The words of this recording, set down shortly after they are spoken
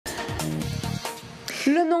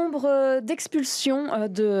Le nombre d'expulsions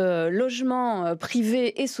de logements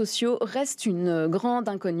privés et sociaux reste une grande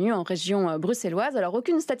inconnue en région bruxelloise. Alors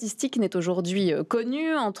aucune statistique n'est aujourd'hui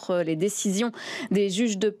connue entre les décisions des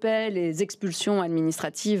juges de paix, les expulsions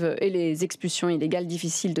administratives et les expulsions illégales.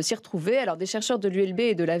 Difficile de s'y retrouver. Alors des chercheurs de l'ULB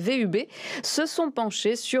et de la VUB se sont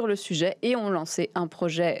penchés sur le sujet et ont lancé un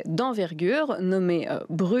projet d'envergure nommé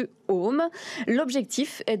Home.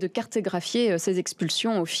 L'objectif est de cartographier ces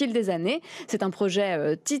expulsions au fil des années. C'est un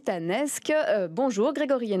projet titanesque. Bonjour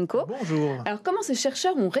Grégory Yenko. Bonjour. Alors comment ces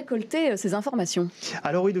chercheurs ont récolté ces informations ?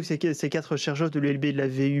 Alors oui, donc ces 4 chercheurs de l'ULB et de la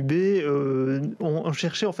VUB ont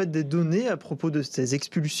cherché en fait des données à propos de ces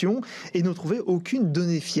expulsions et n'ont trouvé aucune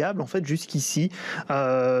donnée fiable en fait jusqu'ici.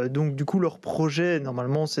 Donc du coup leur projet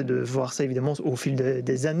normalement c'est de voir ça évidemment au fil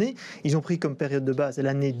des années. Ils ont pris comme période de base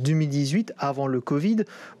l'année 2018 avant le Covid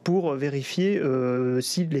pour vérifier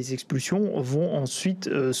si les expulsions vont ensuite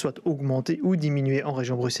soit augmenter ou diminuer en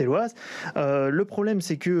région bruxelloise. Le problème,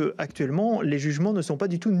 c'est que actuellement, les jugements ne sont pas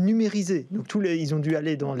du tout numérisés. Donc ils ont dû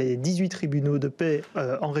aller dans les 18 tribunaux de paix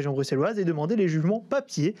en région bruxelloise et demander les jugements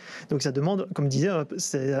papier. Donc ça demande, comme disait,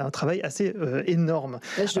 c'est un travail assez énorme.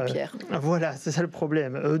 L'âge de pierre. Voilà, c'est ça le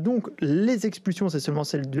problème. Donc les expulsions, c'est seulement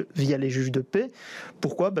celles via les juges de paix.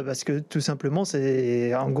 Pourquoi ? Parce que tout simplement,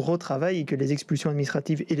 c'est un gros travail et que les expulsions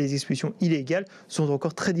administratives et les expulsions illégales sont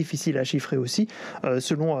encore très difficiles à chiffrer aussi.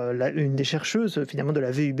 Selon une des chercheuses finalement de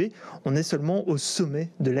la VUB, on est seulement au sommet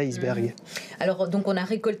de l'iceberg. Alors donc on a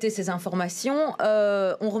récolté ces informations.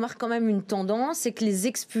 On remarque quand même une tendance, c'est que les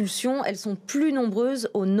expulsions, elles sont plus nombreuses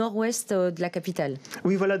au nord-ouest de la capitale.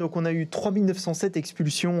 Oui, voilà, donc on a eu 3907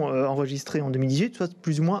 expulsions enregistrées en 2018, soit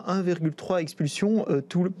plus ou moins 1,3 expulsions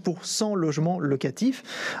pour 100 logements locatifs.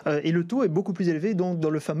 Et le taux est beaucoup plus élevé donc dans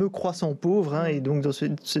le fameux croissant pauvre, et donc dans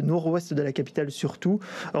ce nord-ouest de la capitale surtout.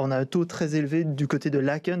 On a un taux très élevé du côté de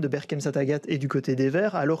Laken, de Berchem-Satagat et du côté des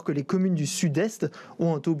Verts, alors que les communes du sud-est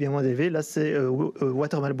ont un taux bien moins élevé. Là, c'est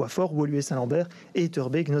Watermal-Boisfort, Woluwe-Saint-Lambert et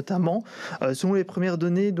Etterbeek notamment. Selon les premières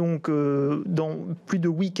données, donc, dans plus de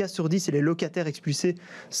 8 cas sur 10, c'est les locataires expulsés,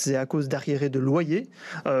 c'est à cause d'arriérés de loyer.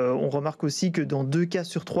 On remarque aussi que dans 2 cas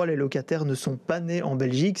sur 3, les locataires ne sont pas nés en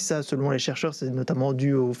Belgique. Ça, selon les chercheurs, c'est notamment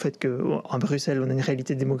dû au fait qu'en Bruxelles, on a une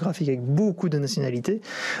réalité démographique avec beaucoup de nationalités.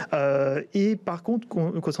 Et par contre,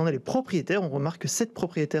 concernant les propriétaires, on remarque que 7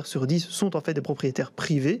 propriétaires sur 10 sont en fait des propriétaires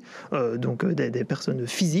privés, donc des personnes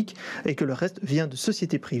physiques, et que le reste vient de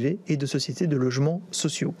sociétés privées et de sociétés de logements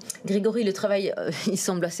sociaux. Grégory, le travail, il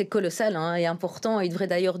semble assez colossal et important. Il devrait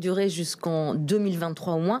d'ailleurs durer jusqu'en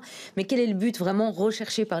 2023 au moins. Mais quel est le but vraiment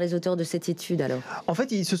recherché par les auteurs de cette étude alors ? En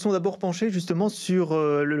fait, ils se sont d'abord penchés justement sur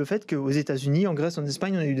le fait qu'aux États-Unis, en Grèce, en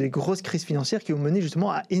Espagne, on a eu des grosses crises financières qui ont mené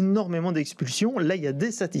justement à énormément d'expulsions. Là, il y a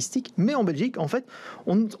des statistiques, mais en Belgique, en fait,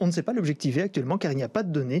 on ne sait pas l'objectiver actuellement car il n'y a pas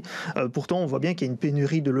de données. Pourtant, on voit bien qu'il y a une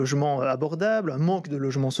pénurie de logements abordables, un manque de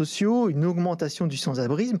logements sociaux, une augmentation du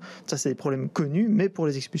sans-abrisme. Ça, c'est des problèmes connus, mais pour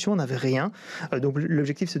les expulsions, on n'avait rien. Donc,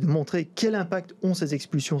 l'objectif, c'est de montrer quel impact ont ces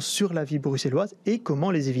expulsions sur la vie bruxelloise et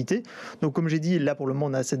comment les éviter. Donc, comme j'ai dit, là, pour le moment,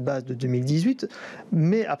 on a cette base de 2018,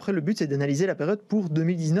 mais après, le but, c'est d'analyser la période pour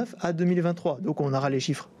 2019 à 2023. Donc, on aura les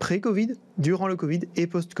chiffres pré-Covid, durant le Covid et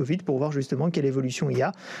post-Covid pour voir justement quelle évolution il y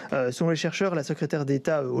a. Selon les chercheurs, la secrétaire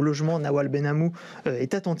d'État au logement, Nawal Benamou,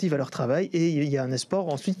 est attentive à leur travail et il y a un espoir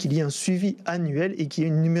ensuite qu'il y ait un suivi annuel et qu'il y ait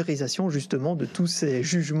une numérisation justement de tous ces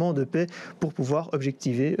jugements de paix pour pouvoir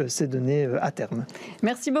objectiver ces données à terme.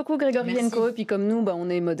 Merci beaucoup Grégory Yenko. Et puis comme nous, on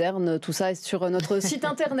est moderne, tout ça est sur notre site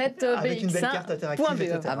internet avec une belle carte interactive,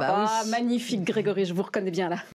 etc. Magnifique Grégory, je vous reconnais bien là.